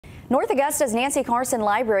North Augusta's Nancy Carson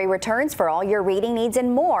Library returns for all your reading needs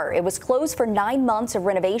and more. It was closed for 9 months of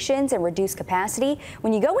renovations and reduced capacity.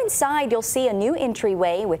 When you go inside, you'll see a new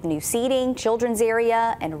entryway with new seating, children's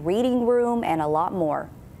area, and a reading room, and a lot more.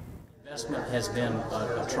 Investment has been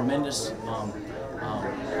a tremendous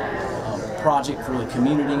project for the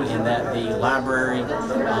community, in that the library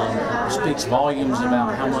speaks volumes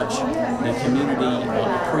about how much the community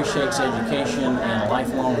appreciates education and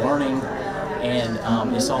lifelong learning, and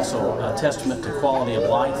it's also a testament to quality of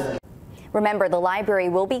life. Remember, the library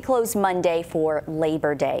will be closed Monday for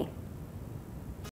Labor Day.